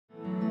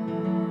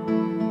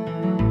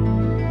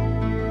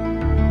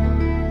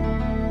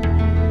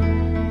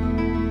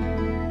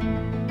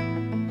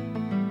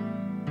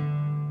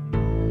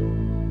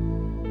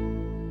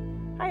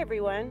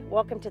everyone.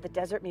 Welcome to the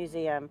Desert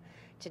Museum.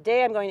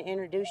 Today I'm going to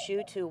introduce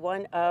you to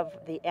one of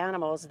the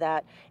animals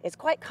that is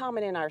quite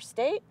common in our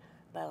state,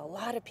 but a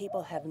lot of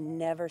people have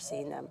never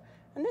seen them.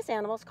 And this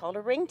animal is called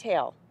a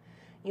ringtail.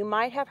 You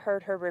might have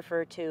heard her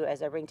referred to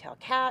as a ringtail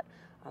cat,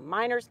 a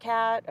miner's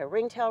cat, a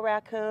ringtail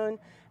raccoon,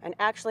 and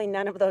actually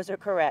none of those are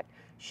correct.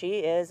 She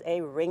is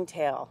a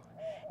ringtail.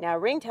 Now,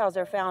 ringtails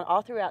are found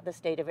all throughout the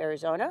state of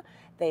Arizona.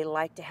 They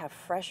like to have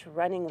fresh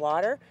running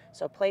water,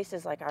 so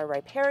places like our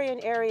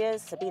riparian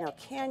areas, Sabino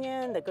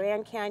Canyon, the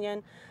Grand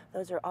Canyon,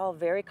 those are all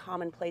very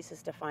common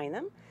places to find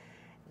them.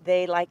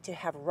 They like to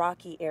have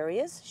rocky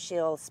areas.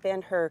 She'll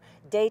spend her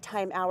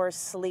daytime hours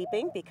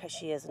sleeping because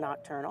she is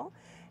nocturnal,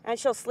 and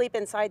she'll sleep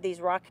inside these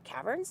rock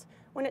caverns.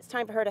 When it's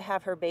time for her to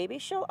have her baby,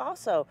 she'll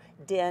also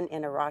den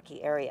in a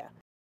rocky area.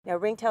 Now,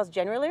 ringtails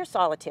generally are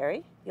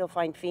solitary. You'll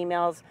find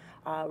females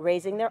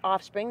raising their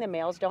offspring. The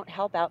males don't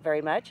help out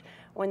very much.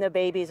 When the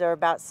babies are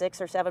about 6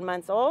 or 7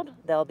 months old,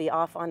 they'll be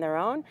off on their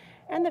own,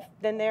 and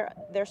then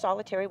they're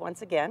solitary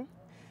once again.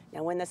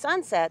 Now, when the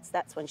sun sets,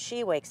 that's when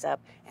she wakes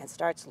up and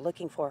starts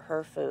looking for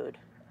her food.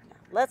 Now,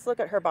 let's look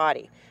at her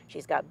body.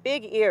 She's got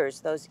big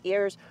ears. Those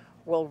ears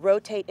will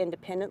rotate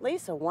independently,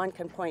 so one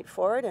can point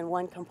forward and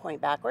one can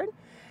point backward.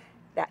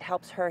 That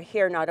helps her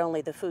hear not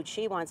only the food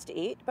she wants to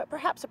eat, but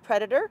perhaps a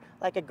predator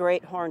like a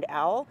great horned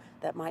owl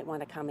that might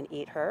want to come and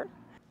eat her.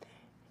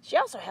 She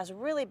also has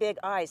really big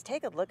eyes.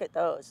 Take a look at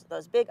those.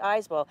 Those big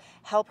eyes will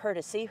help her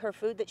to see her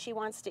food that she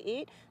wants to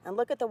eat. And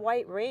look at the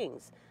white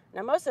rings.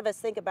 Now, most of us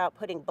think about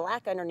putting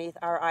black underneath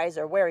our eyes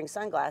or wearing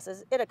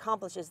sunglasses. It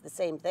accomplishes the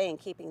same thing,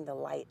 keeping the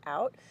light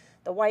out.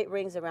 The white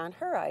rings around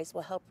her eyes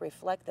will help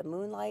reflect the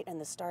moonlight and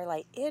the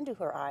starlight into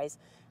her eyes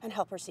and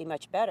help her see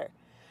much better.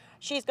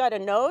 She's got a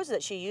nose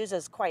that she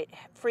uses quite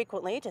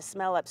frequently to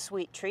smell up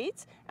sweet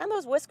treats, and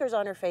those whiskers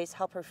on her face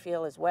help her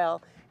feel as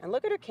well. And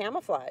look at her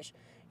camouflage.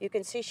 You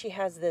can see she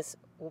has this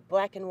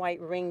black and white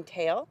ring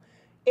tail.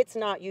 It's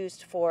not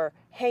used for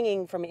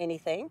hanging from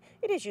anything.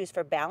 It is used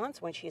for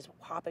balance when she's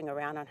hopping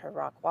around on her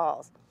rock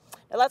walls.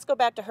 Now let's go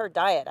back to her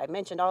diet. I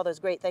mentioned all those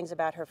great things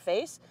about her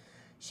face.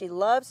 She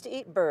loves to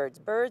eat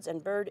birds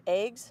and bird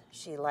eggs.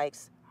 She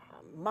likes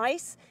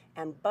mice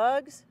and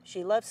bugs.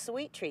 She loves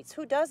sweet treats.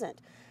 Who doesn't?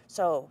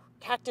 So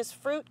cactus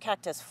fruit,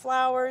 cactus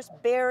flowers,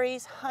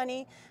 berries,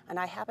 honey, and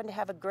I happen to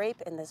have a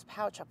grape in this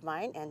pouch of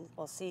mine, and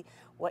we'll see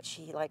what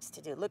she likes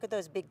to do. Look at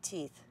those big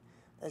teeth.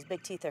 Those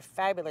big teeth are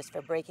fabulous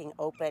for breaking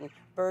open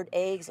bird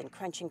eggs and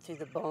crunching through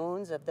the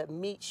bones of the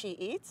meat she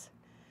eats.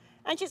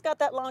 And she's got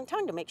that long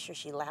tongue to make sure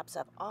she laps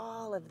up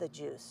all of the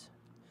juice.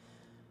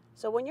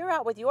 So when you're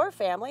out with your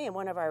family in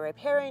one of our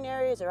riparian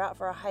areas or out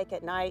for a hike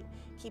at night,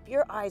 keep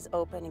your eyes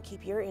open and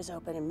keep your ears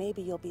open, and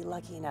maybe you'll be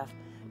lucky enough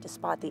to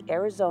spot the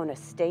Arizona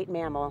state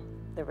mammal,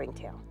 the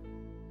ringtail.